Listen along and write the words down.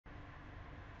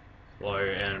Hello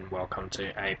and welcome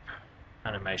to Ape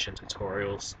Animation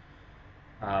Tutorials.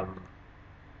 Um,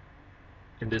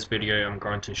 in this video I'm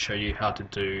going to show you how to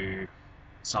do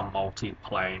some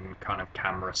multi-plane kind of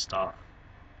camera stuff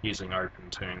using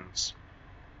OpenToonz.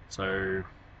 So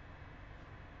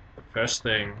the first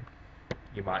thing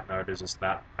you might notice is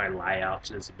that my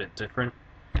layout is a bit different.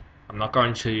 I'm not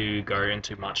going to go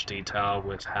into much detail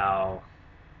with how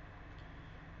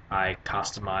I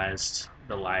customized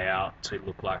the layout to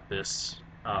look like this.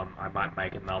 I might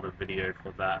make another video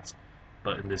for that,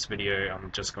 but in this video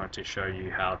I'm just going to show you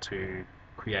how to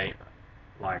create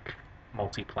like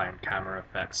multi-plane camera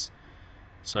effects.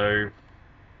 So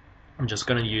I'm just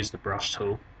going to use the brush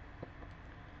tool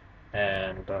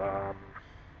and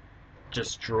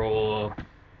just draw,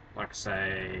 like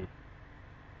say,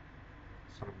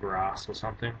 some grass or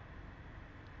something.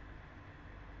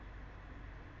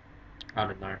 I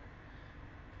don't know.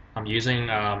 I'm using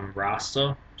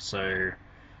raster, so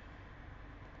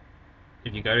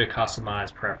if you go to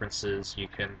customize preferences, you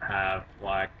can have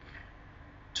like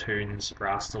Toonz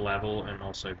raster level and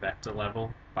also vector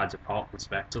level. By default, it's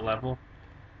vector level.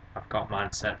 I've got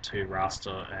mine set to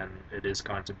raster, and it is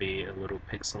going to be a little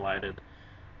pixelated,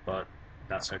 but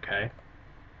that's okay.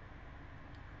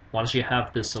 Once you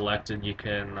have this selected, you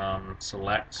can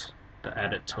select the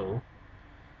edit tool.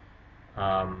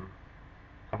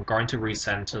 I'm going to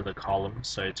recenter the column,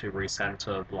 so to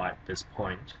recenter like this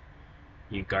point,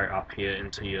 you go up here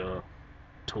into your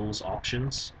tools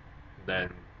options,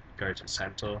 then go to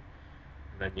center,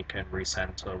 and then you can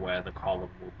recenter where the column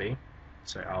will be.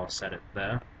 So I'll set it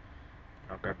there.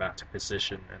 I'll go back to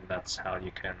position, and that's how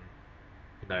you can,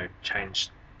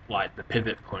 change like the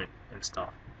pivot point and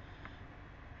stuff.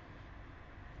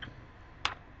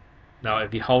 Now,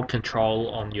 if you hold Control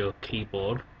on your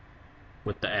keyboard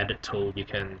with the edit tool, you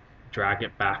can drag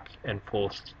it back and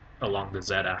forth along the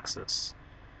Z-axis.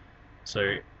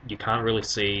 So you can't really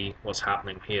see what's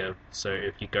happening here. So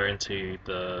if you go into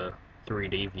the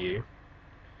 3D view,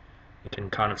 you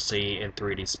can kind of see in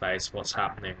 3D space what's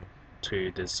happening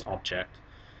to this object.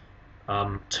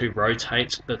 To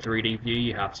rotate the 3D view,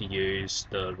 you have to use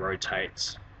the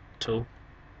rotate tool,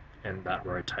 and that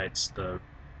rotates the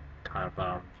kind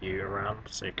of view around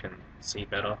so you can see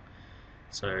better.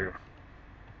 So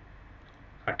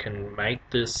I can make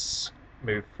this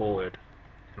move forward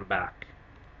and back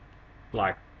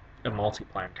like a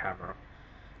multiplane camera,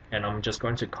 and I'm just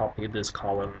going to copy this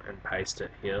column and paste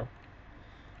it here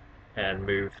and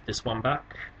move this one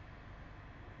back,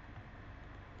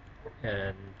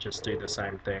 and just do the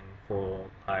same thing for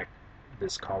like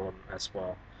this column as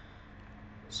well.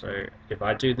 So if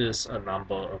I do this a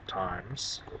number of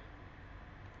times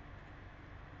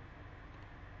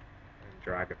and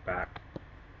drag it back,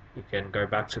 you can go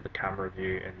back to the camera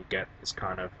view and you get this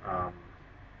kind of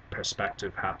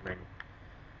perspective happening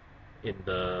in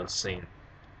the scene.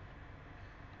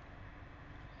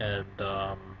 And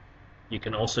you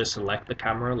can also select the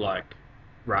camera, like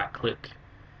right click,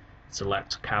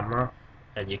 select camera,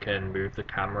 and you can move the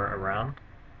camera around.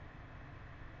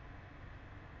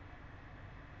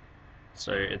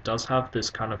 So it does have this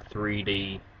kind of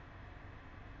 3D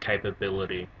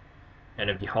capability, and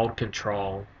if you hold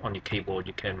Control on your keyboard,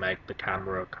 you can make the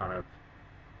camera kind of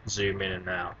zoom in and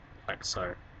out like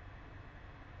so.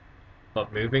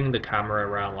 But moving the camera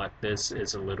around like this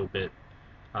is a little bit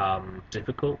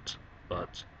difficult,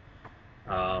 but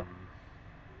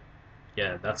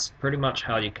yeah, that's pretty much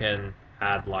how you can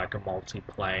add like a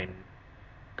multi-plane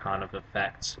kind of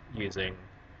effect using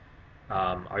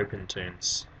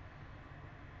OpenToonz.